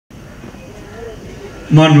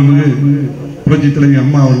மாண்புமிகு புரட்சித் தலைவி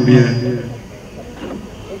அம்மா அவருடைய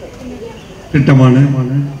திட்டமான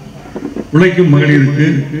உழைக்கும் மகளிருக்கு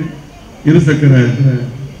இருசக்கர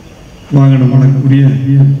வாகனம் வழங்கக்கூடிய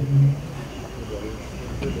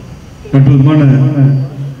அற்புதமான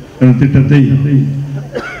திட்டத்தை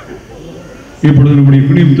இப்பொழுது நம்முடைய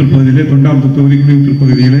குனியமுத்தூர் பகுதியிலே தொண்டாமுத்தூர் தொகுதி குனியமுத்தூர்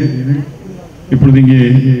பகுதியிலே இப்பொழுது இங்கே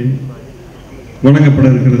வழங்கப்பட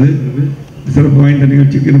இருக்கிறது. சிறப்பு வாய்ந்த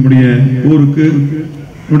நிகழ்ச்சிக்கு நம்முடைய ஊருக்கு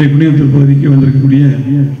நம்முடைய குனியமுத்தூர் பகுதிக்கு வந்திருக்கக்கூடிய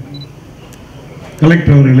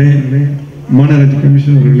கலெக்டர் அவர்களே, மாநகராட்சி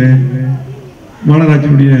கமிஷனர் அவர்களே,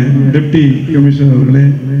 மாநகராட்சியுடைய டெப்டி கமிஷனர் அவர்களே,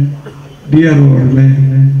 டிஆர்ஓ அவர்களே,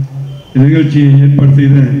 இந்த நிகழ்ச்சியை ஏற்பாடு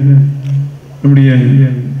செய்த நம்முடைய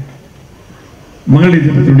மகளிர்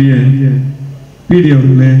திட்டத்துடைய பிடி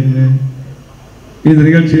அவர்களே, இந்த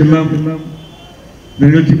நிகழ்ச்சி எல்லாம்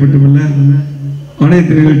நிகழ்ச்சி மட்டுமல்ல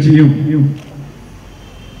அனைத்து நிகழ்ச்சியும்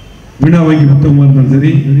வினா வங்கி புத்தகமாக இருந்தாலும்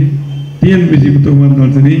சரி, டிஎன்பிசி புத்தகமாக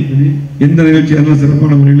இருந்தாலும் சரி, எந்த நிகழ்ச்சியாக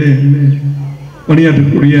சிறப்பான முறையிலே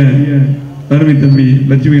பணியாற்றக்கூடிய அருமை தம்பி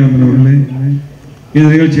லட்சுமிகாந்தன் அவர்களே, இந்த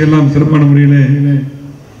நிகழ்ச்சியெல்லாம் சிறப்பான முறையிலே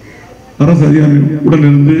அரசு அதிகாரிகள்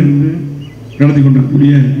உடனிருந்து நடத்தி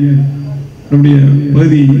கொண்டிருக்கக்கூடிய நம்முடைய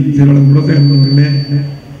பகுதி செயலாளர் குலசேகரன் அவர்களே,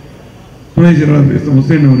 துணை செயலாளர்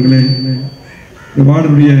ஹுசேன் அவர்களே, இந்த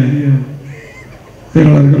வார்டுடைய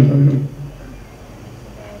செயலாளர்கள்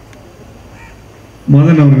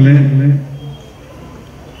மதன் அவர்களே,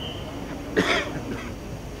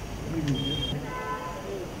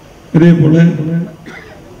 அதே போல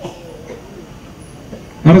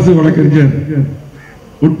அரசு வழக்கறிஞர்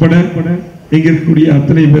உட்பட இங்க இருக்கக்கூடிய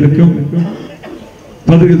அத்தனை பேருக்கும்,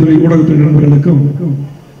 பத்திரிகைத்துறை ஊடகத்துறை நண்பர்களுக்கும்,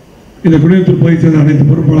 இந்த குனியமுத்தூர் பகுதியை சேர்ந்த அனைத்து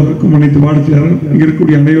பொறுப்பாளருக்கும், அனைத்து வார்டு செயலாளர்கள், இங்க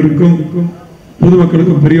இருக்கக்கூடிய அனைவருக்கும்,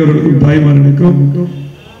 பொதுமக்களுக்கும், பெரியவர்களுக்கும், தாய்மார்களுக்கும்,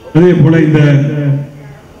 அதே போல இந்த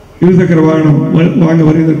இருசக்கர வாகனம் வாங்க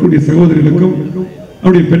வருவதற்குரிய சகோதரிகளுக்கும்,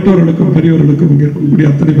 அவருடைய பெற்றோர்களுக்கும், பெரியவர்களுக்கும், இங்க இருக்கக்கூடிய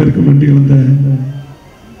அத்தனை பேருக்கும் நன்றி கலந்த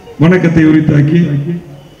வணக்கத்தை உரித்தாக்கி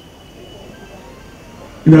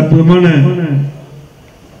இந்த அற்புதமான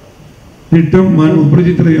திட்டம்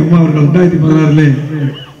புரட்சித் தலைவி அம்மா அவர்கள் 2016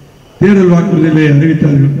 தேர்தல் வாக்குறுதியிலே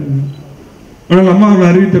அறிவித்தார்கள். ஆனால் அம்மா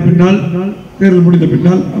அவர்கள் அறிவித்த பின்னால், தேர்தல் முடிந்த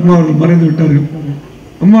பின்னால் அம்மா அவர்கள் மறைந்து விட்டார்கள்.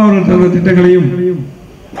 அம்மா அவர்கள் தந்த திட்டங்களையும்,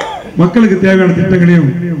 மக்களுக்கு தேவையான திட்டங்களையும்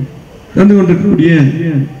தந்து கொண்டிருக்கக்கூடிய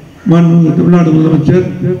தமிழ்நாடு முதலமைச்சர்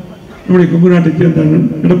நம்முடைய கொங்கு நாட்டைச் சேர்ந்த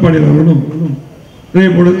எடப்பாடி அவர்களும், அதே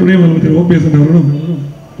போல துணை முதலமைச்சர் OPS அவர்களும்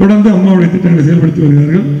தொடர்ந்து அம்மாவுடைய திட்டங்களை செயல்படுத்தி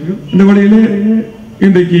வருகிறார்கள். இந்த வழியிலே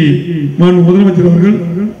இன்றைக்கு முதலமைச்சர் அவர்கள்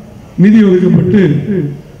நிதி ஒதுக்கப்பட்டு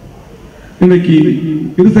இன்றைக்கு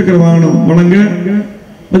இருசக்கர வாகனம் வழங்க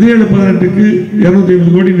 17-18க்கு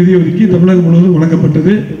 250 கோடி நிதி ஒதுக்கி தமிழகம் முழுவதும்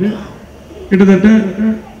வழங்கப்பட்டது. கிட்டத்தட்ட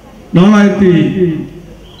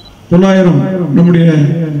 4900 நம்முடைய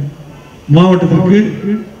மாவட்டத்திற்கு,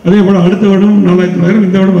 அதே போல அடுத்த வருடம் 4900,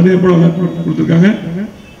 இந்த வருடம் அதே போல கொடுத்திருக்காங்க.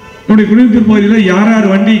 நம்முடைய குனியமுத்தூர் பகுதியில் யார்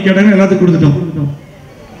யார் வண்டி கேட்டாங்க எல்லாத்துக்கும் கொடுத்துட்டோம்.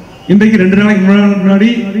 இன்றைக்கு 2 நாளைக்கு முன்னாடி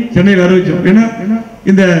சென்னையில் அறிவிச்சோம். ஏன்னா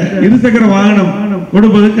இந்த இருசக்கர வாகனம்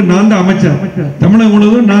கொடுப்பதற்கு நான் தான் அமைச்சர். தமிழகம்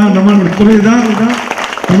முழுவதும் நான் நம்மளுடைய துறை தான்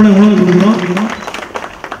தமிழகம் முழுவதும் கொடுக்கிறோம்.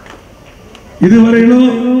 இதுவரையிலும்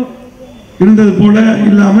இருந்தது போல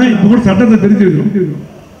இல்லாம இப்ப கூட சட்டத்தை தெரிஞ்சிருக்கிறோம்.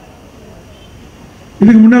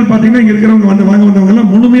 இதுக்கு முன்னால் பாத்தீங்கன்னா இங்க இருக்கிறவங்க வாங்க வந்தவங்க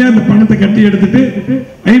எல்லாம் முழுமையா இந்த பணத்தை கட்டி எடுத்துட்டு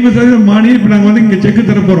 50% மானியம் இப்ப நாங்க இங்க செக்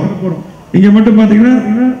தர போறோம். இங்க மட்டும் பாத்தீங்கன்னா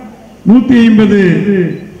 150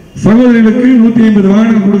 சகோதரிகளுக்கு 150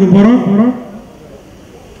 வாகனம் கொடுக்க போறோம்.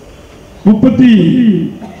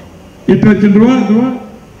 38 லட்சம் ரூபாய்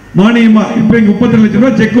மானியமா, இப்ப இங்க 32 லட்சம்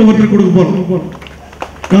ரூபாய் செக் ஒவ்வொருத்தருக்கு கொடுக்க போறோம்.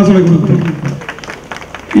 காசோலை கொடுக்க.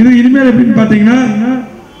 இது இனிமேல் எப்படின்னு பாத்தீங்கன்னா,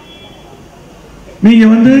 நீங்க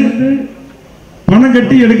பணம்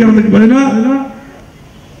கட்டி எடுக்கிறதுக்கு பதிலா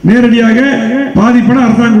நேரடியாக பாதி பணம்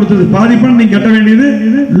அரசாங்கம் கொடுத்தது, பாதி பணம் நீங்க கட்ட வேண்டியது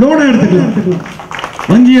லோனா எடுத்துக்கலாம்.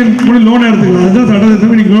 வங்கியின் மூலம் லோன் எடுத்துக்கலாம். அதுதான்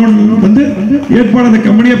சட்டத்தை லோன் ஏற்பாடு அந்த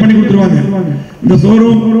கம்பெனியா பண்ணி கொடுத்துருவாங்க. இந்த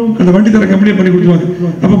ஷோரூம் அந்த வண்டி தர கம்பெனியா பண்ணி கொடுத்துருவாங்க.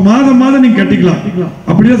 அப்ப மாதம் மாதம் நீங்க கட்டிக்கலாம்.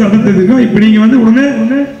 அப்படிதான் சட்டத்தை இருக்கும். இப்ப நீங்க உடனே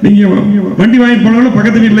நீங்க வண்டி வாங்கி போனாலும்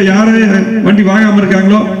பக்கத்து வீட்டுல யாரு வண்டி வாங்காம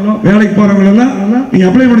இருக்காங்களோ, வேலைக்கு போறவங்க எல்லாம் நீங்க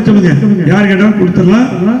அப்ளை பண்ண சொல்லுங்க. யாரு கேட்டாலும் கொடுத்துடலாம்.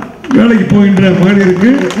 வேலைக்கு போகின்ற மகளிருக்கு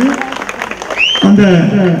அந்த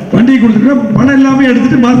வண்டியை கொடுத்துட்டு பணம் எல்லாமே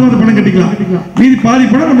எடுத்துட்டு மாதம் மாதம் பணம் கட்டிக்கலாம். மீதி பாதி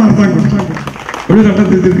பணம் நம்ம அரசாங்கம் கொடுத்துருக்கோம்.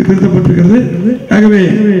 சட்டத்திற்கு திருத்தப்பட்டிருக்கிறது. ஆகவே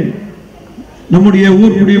நம்முடைய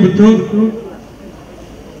ஊர் குனியமுத்தூர்,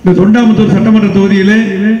 இந்த தொண்டாமுத்தூர் சட்டமன்ற தொகுதியிலே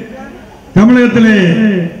தமிழகத்திலே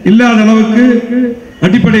இல்லாத அளவுக்கு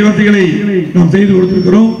அடிப்படை வசதிகளை நாம் செய்து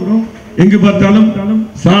கொடுத்திருக்கிறோம். எங்கு பார்த்தாலும்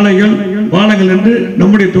சாலைகள், பாலங்கள் என்று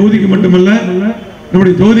நம்முடைய தொகுதிக்கு மட்டுமல்ல,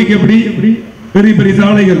 நம்முடைய தொகுதிக்கு எப்படி பெரிய பெரிய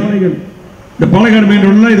சாலைகள். இந்த பாலக்காடு மெயின்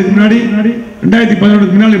ரோட்ல இதுக்கு முன்னாடி 2011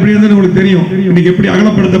 முன்னால் எப்படி இருந்தது உங்களுக்கு தெரியும். இன்னைக்கு எப்படி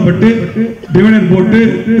அகலப்படுத்தப்பட்டு டிவைடர் போட்டு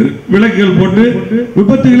விளக்குகள் போட்டு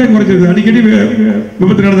விபத்துகளே குறைச்சிருக்கு. அடிக்கடி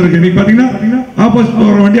விபத்து நடந்திருக்கு. இன்னைக்கு பாத்தீங்கன்னா ஆப்போசிட்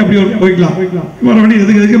போற வண்டி அப்படி போய்க்கலாம், வர வண்டி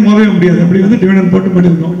எதுக்கு மோதவே முடியாது. அப்படி வந்து டிவைடர் போட்டு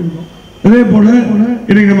பண்ணிருக்கோம். அதே போல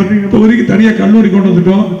இன்னைக்கு நம்ம தொகுதிக்கு தனியா கல்லூரி கொண்டு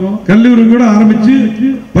வந்துட்டோம். கல்லூரி கூட ஆரம்பிச்சு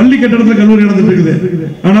பள்ளி கட்டடத்துல கல்லூரி நடந்துட்டு இருக்குது.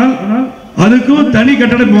 ஆனால் அதுக்கும் தனி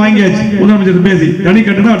கட்டடம் வாங்கியாச்சு. முதலமைச்சர் பேசி தனி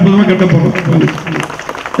கட்டடம் அற்புதமா கட்ட போறோம்.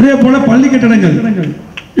 அதே போல பள்ளி கட்டடங்கள்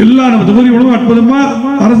எல்லாம் நம்ம தொகுதி மூலமா அற்புதமா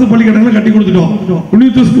அரசு பள்ளி கட்டடங்களை கட்டி கொடுத்துட்டோம்.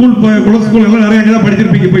 குனியமுத்தூர் ஸ்கூல், குளம் ஸ்கூல் எல்லாம் நிறைய அங்கதான்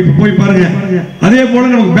படிச்சிருப்பீங்க, போய் பாருங்க. அதே போல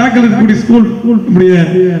நமக்கு பேக்கில் இருக்கக்கூடிய ஸ்கூல், நம்முடைய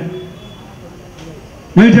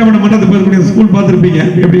மயிற்சியாவன மன்றத்துக்கு இருக்கக்கூடிய ஸ்கூல் பார்த்திருப்பீங்க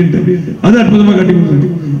எப்படின்ட்டு. அது அற்புதமா கட்டி கொடுத்துருக்கு.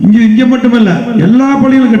 இங்க மட்டுமல்ல, எல்லா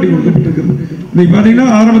பள்ளிகளும் கட்டி கொடுக்கப்பட்டிருக்கிறது. இன்னைக்கு பாத்தீங்கன்னா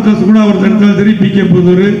ஆரம்பத்தில் சுகுணாவரத்தில் சரி, பி.கே.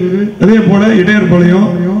 புதூர், அதே போல இடையர்பாளையம்,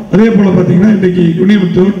 அதே போல பாத்தீங்கன்னா இன்னைக்கு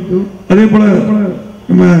குனியமுத்தூர், அதே போல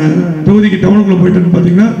நம்ம தொகுதிக்கு டவுனுக்குள்ள போயிட்டு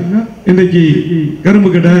பாத்தீங்கன்னா இன்னைக்கு கரும்பு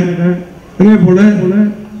கடை, அதே போல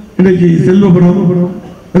இன்னைக்கு செல்வபுரம்,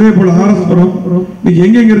 அதே போல ஆரஸ்புரம், இன்னைக்கு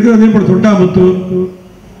எங்கெங்க இருக்கு. அதே போல தொண்டாமுத்தூர்,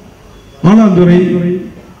 ஆலாந்துறை,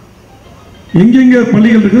 எங்கெங்க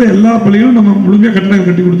பள்ளிகள் இருக்குது எல்லா பள்ளிகளும் நம்ம முழுமையாக கட்டணங்கள்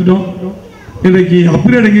கட்டி கொடுத்துட்டோம். இன்றைக்கு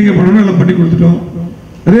அப்கிரேட் எங்கெங்க பண்ணணும் எல்லாம் பண்ணி கொடுத்துட்டோம்.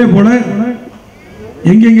 அதே போல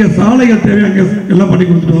எங்கெங்க சாலைகள் தேவை அங்கே எல்லாம் பண்ணி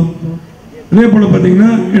கொடுத்துட்டோம். அதே போல பார்த்தீங்கன்னா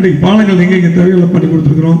இன்றைக்கு பாலங்கள் எங்கெங்க தேவை எல்லாம் பண்ணி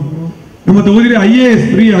கொடுத்துருக்குறோம். நம்ம தொகுதியில் ஐஏஎஸ்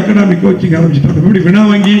ஃப்ரீ அகாடமிக் கோச்சிங் ஆரம்பிச்சிட்டோம். எப்படி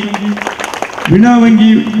வினா வங்கி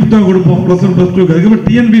புத்தகம் கொடுப்போம் +1 +2. அதுக்கப்புறம்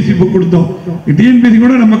டிஎன்பிசி புக் கொடுத்தோம். டிஎன்பிசி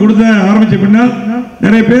கூட நம்ம கொடுத்த ஆரம்பிச்ச பின்னால்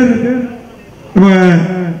நிறைய பேர், நம்ம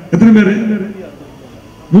எத்தனை பேர்,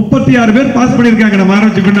 36 பேர் பாஸ் பண்ணியிருக்காங்க. நம்ம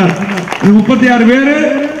ஆரம்பிச்ச பின்னால் 36 பேர்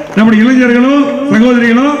நம்முடைய இளைஞர்களும்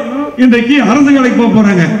சகோதரிகளும் இன்றைக்கு அரசு வேலைக்கு போக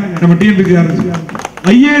போறாங்க. நம்ம டிஎன்பிசி ஆரம்பிச்சு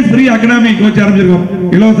ஐஏஎஸ் ஃப்ரீ அகாடமிக் கோச் ஆரம்பிச்சிருக்கோம்.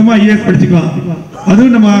 இலவசமா ஐஏஎஸ் படிச்சுக்கலாம்.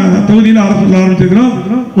 அதுவும் நம்ம தொகுதியில் அரசு ஆரம்பிச்சிருக்கிறோம்.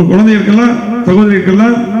 குழந்தைகளுக்கெல்லாம்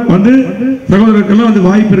சகோதரிகளுக்கெல்லாம் வந்து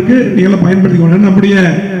வாய்ப்பு இருக்கு. நீங்க பயன்படுத்திக்கோங்க. நம்முடைய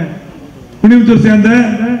குனியமுத்தூர் சேர்ந்த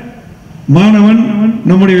மாணவன்,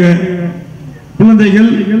 நம்முடைய குழந்தைகள்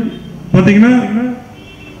பாத்தீங்கன்னா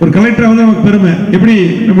ஒரு கலெக்டரா வந்து நமக்கு பெருமை. எப்படி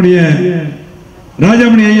நம்முடைய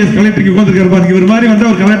ராஜாமணி ஐஏஎஸ் கலெக்டருக்கு உட்காந்துருக்காரு பாருங்க. இவர் மாதிரி வந்தா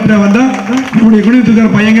ஒரு கலெக்டரா வந்தா நம்முடைய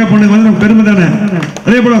குனியமுத்தூர் பையங்க பொண்ணுங்க வந்து நமக்கு பெருமை தானே.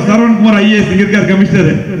 அதே போல சரவண்குமார் ஐஏஎஸ் இங்க இருக்கார்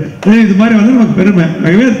கமிஷனர். இது மாதிரி வந்து நமக்கு பெருமை.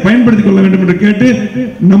 ஆகவே பயன்படுத்திக் கொள்ள வேண்டும் என்று கேட்டு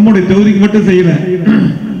நம்முடைய தொகுதிக்கு மட்டும் செய்யல.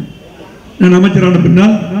 நான் அமைச்சரான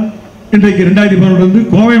பின்னால் இன்றைக்கு 2011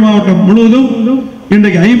 கோவை மாவட்டம் முழுவதும்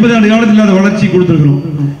இன்றைக்கு 50 ஆண்டு காலத்தில் இல்லாத வளர்ச்சி கொடுத்திருக்கிறோம்.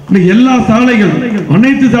 இன்னைக்கு எல்லா சாலைகள்,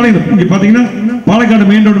 அனைத்து சாலைகளும் இங்க பாத்தீங்கன்னா பாலக்காடு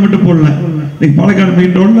மெயின் ரோடு மட்டும் போடல. இன்னைக்கு பாலக்காடு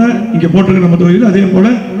மெயின் ரோட்ல இங்க போட்டிருக்க நம்ம தொகுதியில். அதே போல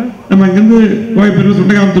நம்ம இங்கிருந்து கோவைப்பேரூர்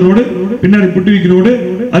சுண்டகாமத்தூர் ரோடு, பின்னாடி புட்டுவிக்கு ரோடு,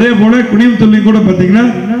 அதே போல குனியமுத்தூர்லையும் கூட பாத்தீங்கன்னா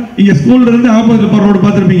இங்க ஸ்கூல்ல இருந்து ஆப்போசிட் போற ரோடு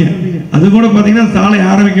பார்த்திருப்பீங்க. அது கூட பாத்தீங்கன்னா சாலை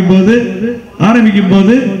ஆரம்பிக்கும்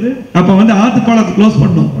போது அப்ப வந்து ஆத்துப்பாலத்தை க்ளோஸ்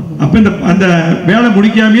பண்ணோம். அப்ப அந்த வேலை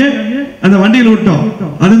முடிக்காமே அந்த வண்டியில் விட்டோம்.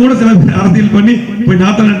 அது கூட சில அரசியல் பண்ணி போய்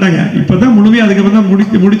நாத்தல் நட்டாங்க. இப்பதான் முழுமையா அதுக்கப்புறம் தான்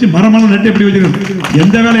முடிச்சு மரமெல்லாம் நட்டு எப்படி வச்சிருக்கோம்.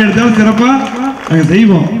 எந்த வேலை எடுத்தாலும் சிறப்பா நாங்க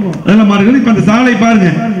செய்வோம். அதெல்லாம் மாறுகிறது. இப்ப அந்த சாலை பாருங்க,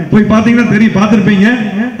 போய் பாத்தீங்கன்னா தெரியும், பார்த்திருப்பீங்க.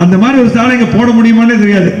 அந்த மாதிரி ஒரு சாலை இங்க போட முடியுமானே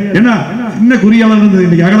தெரியாது. ஏன்னா சின்ன குறியாளர் இருந்தது.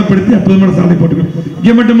 இன்னைக்கு அகலப்படுத்தி அற்புதமான சாலை போட்டுக்கணும்.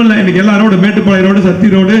 இங்க மட்டுமில்ல, இன்னைக்கு எல்லா ரோடு, மேட்டுப்பாளையம் ரோடு, சத்தி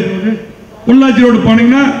ரோடு, பொள்ளாச்சி ரோடு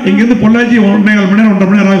போனீங்கன்னா இங்க இருந்து பொள்ளாச்சி 1.25 மணி நேரம் 1.5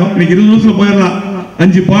 மணி நேரம் ஆகும். இன்னைக்கு 20 நிமிஷத்துல போயிடலாம்.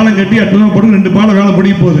 5 பாலம் கட்டி அற்புதமா போட்டு 2 பாலம் வேலை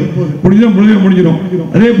முடிய போகுது. முடிஞ்சிடும்.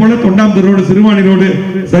 அதே போல தொண்டாமுத்தூர் ரோடு, சிறுவாணி ரோடு,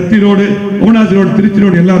 சத்தி road, Avinashi road, Trichy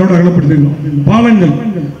road எல்லா ரோடும் அகலப்படுத்திருக்கோம். பாலங்கள்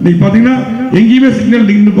இன்னைக்கு பாத்தீங்கன்னா எங்கேயுமே சிக்னல்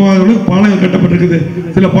நின்று போகாத பாலங்கள் கட்டப்பட்டிருக்குது.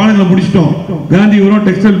 சில பாலங்களை முடிச்சிட்டோம். காந்திபுரம்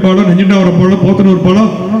டெக்ஸ்டைல் பாலம், நெஞ்சுண்டாவரம் பாலம், போத்தனூர் பாலம்,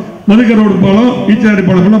 மதுக்கர் ரோடு பாலம், ஈச்சாரி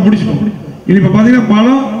பாலம் எல்லாம் முடிச்சிட்டோம். இப்ப பாத்தீங்கன்னா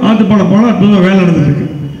பாலம், ஆத்துப்பாலம் அற்புதமா வேலை நடந்துட்டு இருக்கு.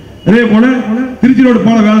 அதே போல திருச்சி ரோடு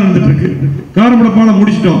பாலம் வேலை நடந்துட்டு இருக்கு. காரமடை பாலம்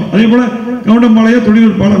முடிச்சிட்டோம். அதே போல கவுண்டம்பாளையம்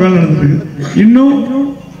தொழிலூர் பாலம் வேலை நடந்துட்டு இருக்கு. இன்னும்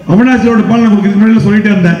அவினாசி ரோடு பாலம் உங்களுக்கு முன்னாடி சொல்லிட்டே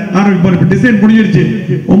இருந்தேன். ஆரம்பிப்பாரு டிசைன் முடிஞ்சிருச்சு.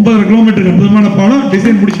 9.5 கிலோமீட்டர் அற்புதமான பாலம்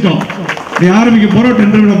டிசைன் முடிச்சிட்டோம். நீ ஆரம்பிக்க போறோம்,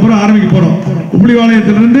 டெண்டர் விட போறோம், ஆரம்பிக்க போறோம்.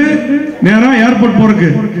 உப்பளிவாளையத்திலிருந்து நேரா ஏர்போர்ட் போறதுக்கு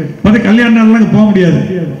பார்த்து கல்யாணம் போக முடியாது.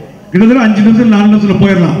 கிட்டத்தட்ட 5 நிமிஷம் 4 நிமிஷத்துல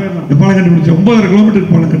போயிடலாம். இந்த பாலம் கட்டி முடிச்சு 9.5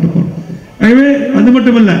 கிலோமீட்டர் பாலம் கட்ட போறோம். ஆகவே அது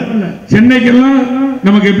மட்டும் இல்ல, சென்னைக்கெல்லாம்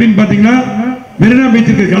நமக்கு எப்படின்னு பாத்தீங்கன்னா மெரினா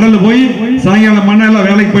பீச்சுக்கு கடல்ல போய் சாயங்காலம் மண்ணெல்லாம்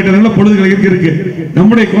வேலைக்கு போயிட்டு பொழுதுகள் இருக்கு.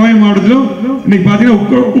 நம்முடைய கோவை மாவட்டத்திலும் இன்னைக்கு பாத்தீங்கன்னா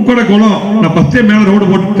உக்கோட குளம் நான் ஃபர்ஸ்டே மேல ரோடு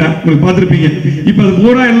போட்டுட்டேன், உங்களுக்கு பார்த்திருப்பீங்க. இப்ப அது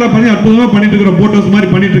பூரா எல்லாம் பண்ணி அற்புதமா பண்ணிட்டு இருக்கிறோம். போட் ஹவுஸ் மாதிரி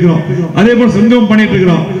பண்ணிட்டு இருக்கிறோம். அதே போல சிங்கம் பண்ணிட்டு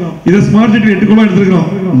இருக்கிறோம். இதை ஸ்மார்ட் சிட்டி 8 கோடி எடுத்துக்கிறோம்.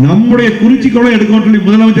 நம்முடைய குறிச்சி கூட எடுக்கணும் சொல்லி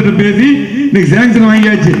முதலமைச்சர் பேசி இன்னைக்கு சாங்ஷன்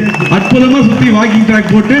வாங்கியாச்சு. அற்புதமா சுத்தி வாக்கிங்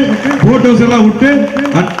ட்ராக் போட்டு போட்டோஸ் எல்லாம் விட்டு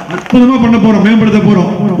அற்புதமா பண்ண போறோம், மேம்படுத்த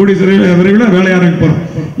போறோம். கூடிய விரைவில் வேலையை ஆரம்பிக்க போறோம்.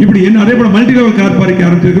 இப்படி என்ன அதே போல மல்டி லெவல் கார் பார்க்கிங்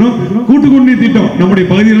ஆரம்பிச்சிருக்கிறோம். கூட்டு குடிநீர் திட்டம் நம்முடைய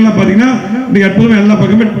பகுதிகள் எல்லாம் பாத்தீங்கன்னா இன்னைக்கு அற்புதமா எல்லா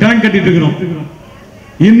பக்கமே டேங்க் கட்டிட்டு இருக்கிறோம்.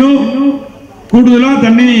 இன்னும் கூடுதலா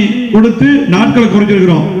தண்ணி கொடுத்து நாட்களை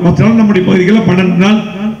குறைச்சிருக்கிறோம். நம்முடைய பகுதிகளில் 12 நாள்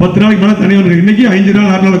 10 நாளைக்கு மேல தண்ணி வந்து இன்னைக்கு 5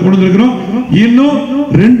 நாள் 6 நாள் கொண்டு வந்திருக்கிறோம். இன்னும்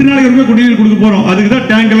 2 நாளைக்கு வரைக்கும் குடிநீர் கொடுக்க போறோம். அதுக்கு தான்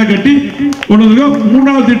டேங்க் எல்லாம் கட்டி கொண்டு வந்திருக்கோம்.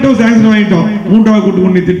 3வது திட்டம் சாங்ஷன் வாங்கிட்டோம். 3வது கூட்டு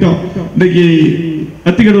குடிநீர் திட்டம் இன்னைக்கு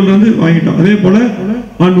அத்திக்கடவுல இருந்து வாங்கிட்டோம். அதே போல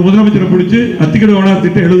முதலமைச்சரை பிடிச்சு அத்திக்கடவு வனார்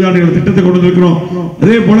திட்டம் 70 ஆண்டுகள் திட்டத்தை கொண்டு வந்திருக்கிறோம்.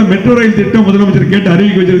 அதே போல மெட்ரோ ரயில் திட்டம் முதலமைச்சர் கேட்டு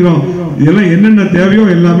அறிவிக்க வச்சிருக்கிறோம். இதெல்லாம் என்னென்ன தேவையோ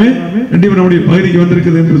எல்லாமே கண்டிப்பா நம்முடைய பகுதிக்கு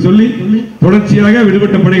வந்திருக்குது என்று சொல்லி தொடர்ச்சியாக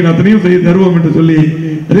விடுபட்ட பணிகள் அத்தனையும் செய்து தருவோம் என்று சொல்லி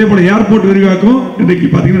அதே போல ஏர்போர்ட் விரிவாக்கம் இன்றைக்கு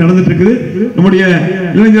பாத்தீங்கன்னா நடந்துட்டு இருக்குது. நம்முடைய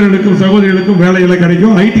இளைஞர்களுக்கும் சகோதரிகளுக்கும் வேலையெல்லாம்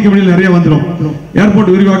கிடைக்கும். ஐடி கம்பெனியில் நிறைய வந்துடும்.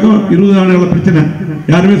 ஏர்போர்ட் விரிவாக்கம் 20 ஆண்டுகள பிரச்சனை,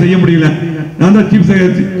 யாருமே செய்ய முடியல. நான் தான்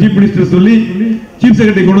சீஃப் மினிஸ்டர் சொல்லி சீஃப்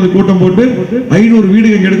செக்ரட்டரி கொண்டு வந்து கூட்டம் போட்டு 500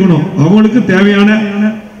 வீடுகள் எடுக்கணும். அவங்களுக்கு தேவையான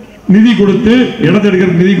நிதி கொடுத்து இடத்தை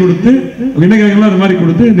எடுக்கிற நிதி கொடுத்து விண்ணகங்கள் அந்த மாதிரி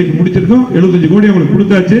கொடுத்து இன்னைக்கு முடிச்சிருக்கோம். 75 கோடி அவங்களுக்கு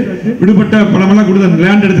கொடுத்தாச்சு. விடுபட்ட பணமெல்லாம் கொடுத்து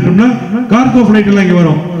லேண்ட் எடுத்துட்டோம்னா கார்கோ ஃபிளைட் எல்லாம் இங்க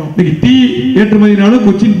வரும். இன்னைக்கு டீ ஏற்றுமதினாலும்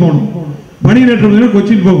கொச்சின் போகணும், பனியன் ஏற்றுமதினாலும்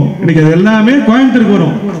கொச்சின் போகும். இன்னைக்கு அது எல்லாமே கோயம்புத்தூருக்கு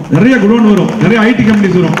வரும். நிறைய குடோன் வரும், நிறைய ஐடி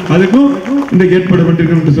கம்பெனிஸ் வரும். அதுக்கும் இன்றைக்கு ஏற்பாடு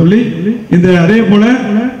பண்ணிருக்கோம் சொல்லி இந்த அதே போல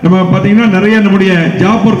நம்ம பாத்தீங்கன்னா நிறைய நம்முடைய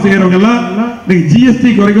ஜாப் ஒர்க் செய்யறவங்க எல்லாம் இன்னைக்கு ஜிஎஸ்டி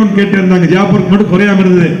குறைக்கும் கேட்டு இருந்தாங்க. ஜாப் ஒர்க் மட்டும் குறையாம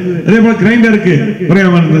இருந்தது. அதே போல கிரைண்டருக்கு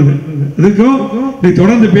குறையாம இருந்தது. இதுக்கும்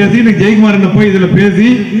தொடர்ந்து பேசி இன்னைக்கு ஜெயக்குமார் போய் இதுல பேசி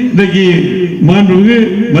இன்னைக்கு மாண்புமிகு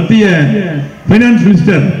மத்திய பைனான்ஸ்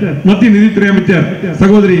மினிஸ்டர் மத்திய நிதித்துறை அமைச்சர்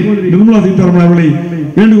சகோதரி நிர்மலா சீதாராமன் அவர்களை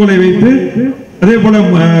வேண்டுகோளை வைத்து அதே போல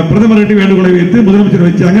பிரதமர் வேண்டுகோளை வைத்து முதலமைச்சர்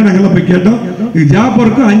வச்சாங்க. நாங்கெல்லாம் போய் கேட்டோம். ஜாப்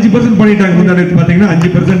ஒர்க்கு 5% பண்ணிட்டாங்க. முன்னாடி பாத்தீங்கன்னா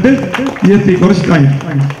 5% ஜிஎஸ்டி குறைச்சிட்டாங்க.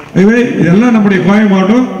 ஆகவே இதெல்லாம் நம்முடைய கோவை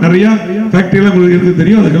மாவட்டம் நிறைய ஃபேக்டரி எல்லாம் உங்களுக்கு இருக்கு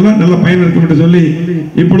தெரியும். அதுக்கெல்லாம் நல்ல பயன் இருக்கும் என்று சொல்லி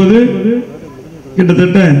இப்பொழுது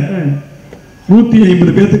கிட்டத்தட்ட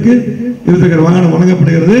 150 பேருக்கு இருசக்கர வாகனம்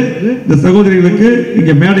வழங்கப்படுகிறது. இந்த சகோதரிகளுக்கு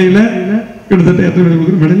இங்க மேடையில கிட்டத்தட்ட எத்தனை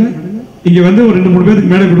பேருக்கு மேடையில இங்க வந்து ஒரு 2-3 பேருக்கு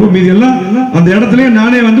மேடை கொடுப்போம். மீதி எல்லாம் அந்த இடத்துல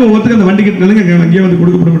நானே வந்து ஒவ்வொருத்தருக்கு அந்த வண்டி கிட்ட அங்கேயே வந்து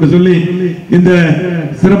கொடுக்கப்படும் என்று சொல்லி இந்த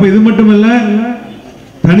சிறப்பு. இது மட்டுமல்ல,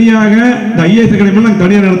 தனியாக இந்த ஐஏஎஸ் அகாடமி நாங்கள்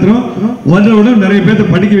தனியாக நடத்துறோம். வருடம் நிறைய பேர்த்த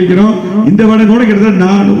படிக்க வைக்கிறோம். இந்த வருடம் கூட கிட்டத்தட்ட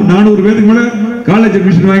 400 பேருக்கு மேல காலேஜ்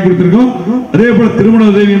அட்மிஷன் வாங்கி கொடுத்திருக்கோம். அதே போல திருமண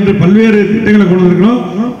உதவி என்று பல்வேறு திட்டங்களை கொண்டு வந்திருக்கிறோம்.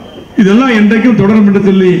 இதெல்லாம் என்றைக்கும் தொடரும் என்று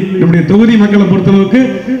சொல்லி நம்முடைய தொகுதி மக்களை பொறுத்தளவுக்கு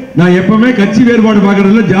நான் எப்பவுமே கட்சி வேறுபாடு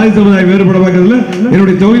பார்க்கறதில்ல, ஜாதி சமுதாய வேறுபாடு பார்க்கறதில்ல.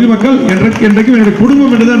 என்னுடைய தொகுதி மக்கள் என்றைக்கும் என்னுடைய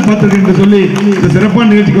குடும்பம் என்றுதான் பார்த்திருக்கேன் என்று சொல்லி இந்த சிறப்பான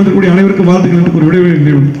நிகழ்ச்சிக்கு வந்தக்கூடிய அனைவருக்கும் வாழ்த்துக்கள் என்று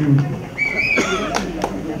விடைபெறுகிறேன்.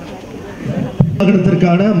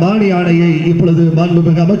 மானி ஆணையை இப்பொழுது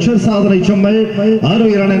மாண்புமிகு அமைச்சர் சாதனை செம்மல்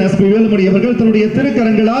ஆரோக்கியரான S.P.Velumani அவர்கள் தன்னுடைய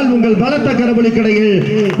திருக்கரங்களால் உங்கள் பலத்த கரவொலிக்கிடையில்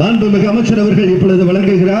மாண்புமிகு அமைச்சர் அவர்கள் இப்பொழுது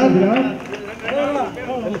வழங்குகிறார்.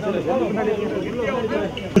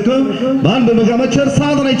 மாண்புமிகு அமைச்சர்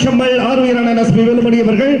சாதனை செம்மல் ஆரோக்கியரான S.P.Velumani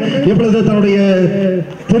அவர்கள் இப்பொழுது தன்னுடைய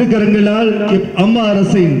திருக்கரங்களால் அம்மா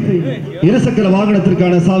அரசின் இருசக்கர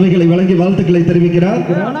வாகனத்திற்கான சாவிகளை வழங்கி வாழ்த்துக்களை தெரிவிக்கிறார்.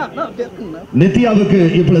 நித்யாவுக்கு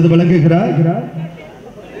இப்பொழுது வழங்குகிறார்.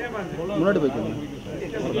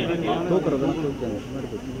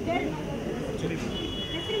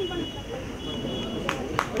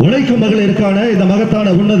 உழைக்கும் மகளிருக்கான இந்த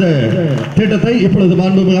மகத்தான உன்னத திட்டத்தை இப்பொழுது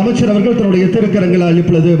மாண்புமிகு அமைச்சர் அவர்கள் தன்னுடைய திருக்கரங்களால்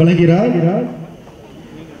இப்பொழுது வழங்குகிறார்.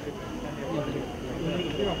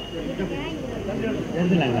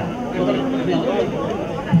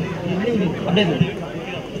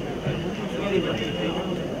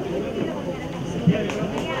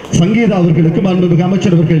 சங்கீதா அவர்களுக்கு மாண்புமிகு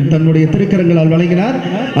அமைச்சர் அவர்கள் தன்னுடைய திருக்கரங்களால் வழங்கினார்.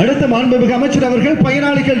 அடுத்த மாண்புமிகு அமைச்சர் அவர்கள்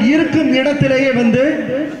பயனாளிகள் இருக்கும் இடத்திலேயே வந்து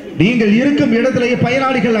நீங்கள் இருக்கும் இடத்திலேயே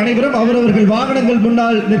பயனாளிகள் அனைவரும் அவரவர்கள் வாகனங்கள்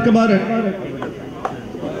முன்னால் நிற்குமாறு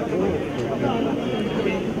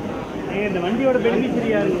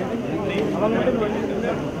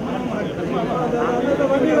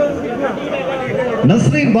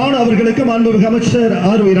நஸ்ரீன் பானு அவர்களுக்கு மாண்புமிகு அமைச்சர்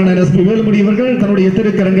S.P.Velumani அவர்கள் தன்னுடைய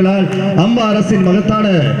திருக்கரங்களால் அம்மா அரசின் மகத்தான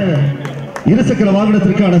இருசக்கர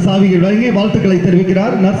வாகனத்திற்கான சாவிகள் வழங்கி வாழ்த்துக்களை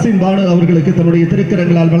தெரிவிக்கிறார். நஸ்ரீன் பானு அவர்களுக்கு தன்னுடைய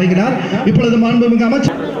திருக்கரங்களால் வழங்கினார். இப்பொழுது மாண்புமிகு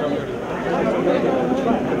அமைச்சர்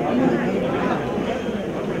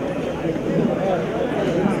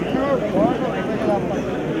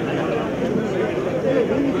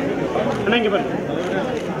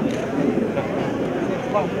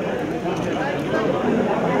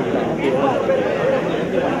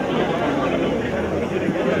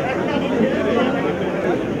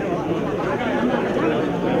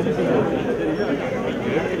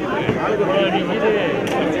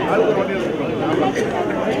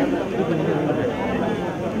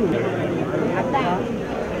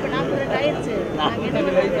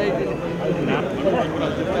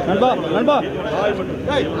நண்பா நண்பா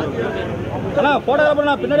அண்ணா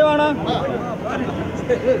போட்டோ பின்னாடி வாண்ணா.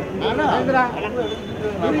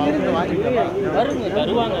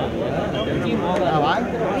 தருவாங்க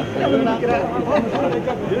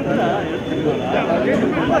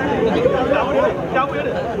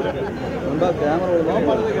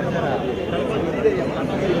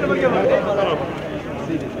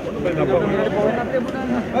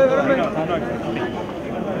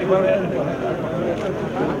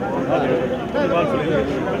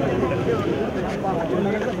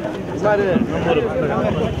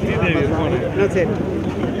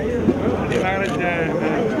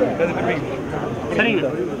சரிங்க.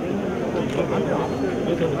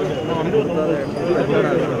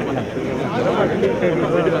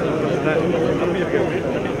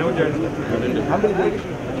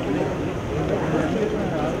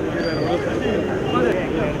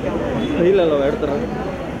 இல்லை இல்லை எடுத்துறேன்.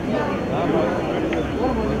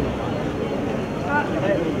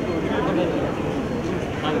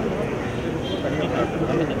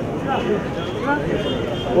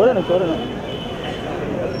 போடணும் போடணும்.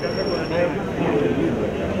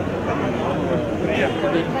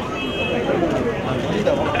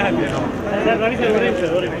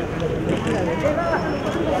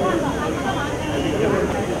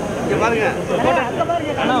 பாருங்க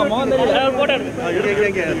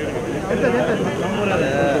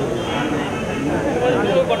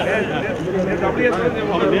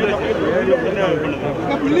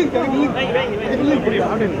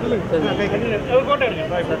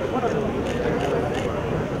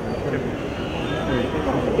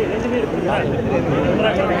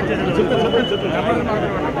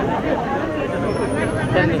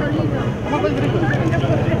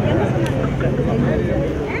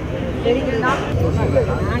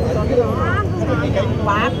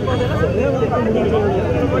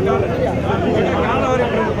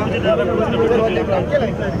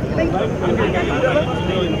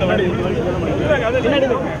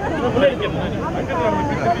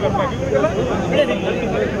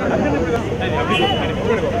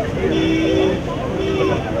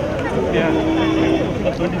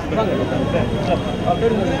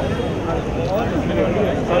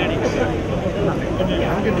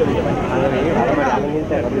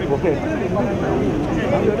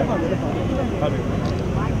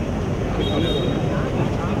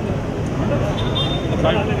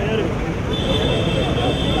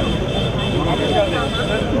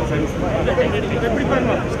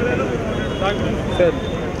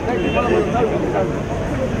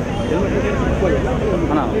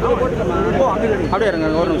அண்ணா அப்படியே இருங்க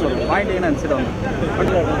ஒரு நிமிஷம் பாயிண்ட் என்ன நினச்சிட்டு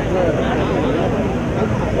வாங்க.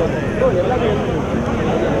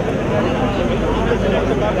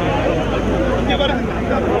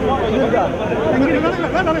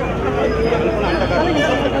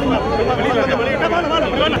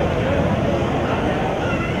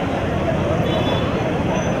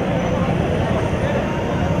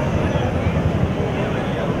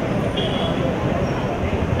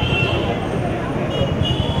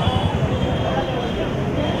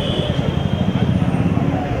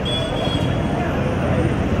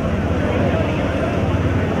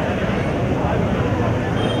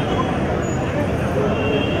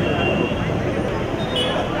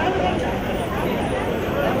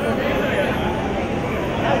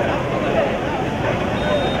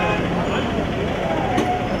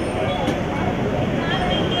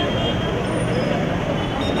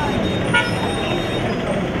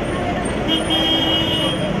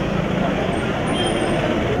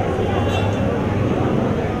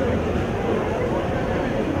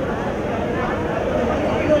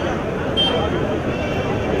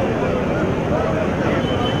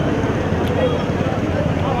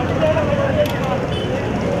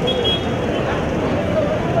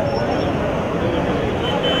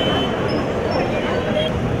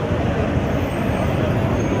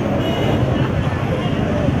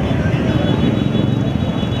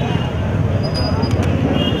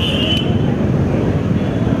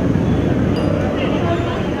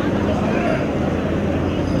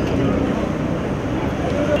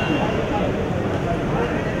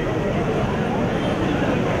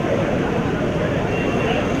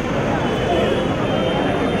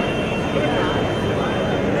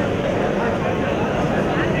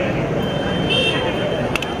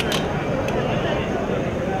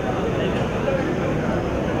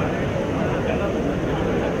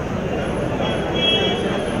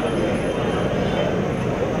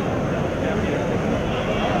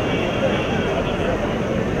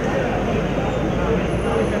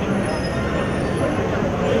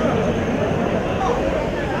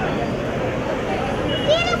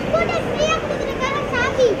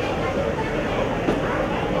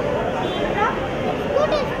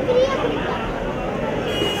 பிரியப்பட்ட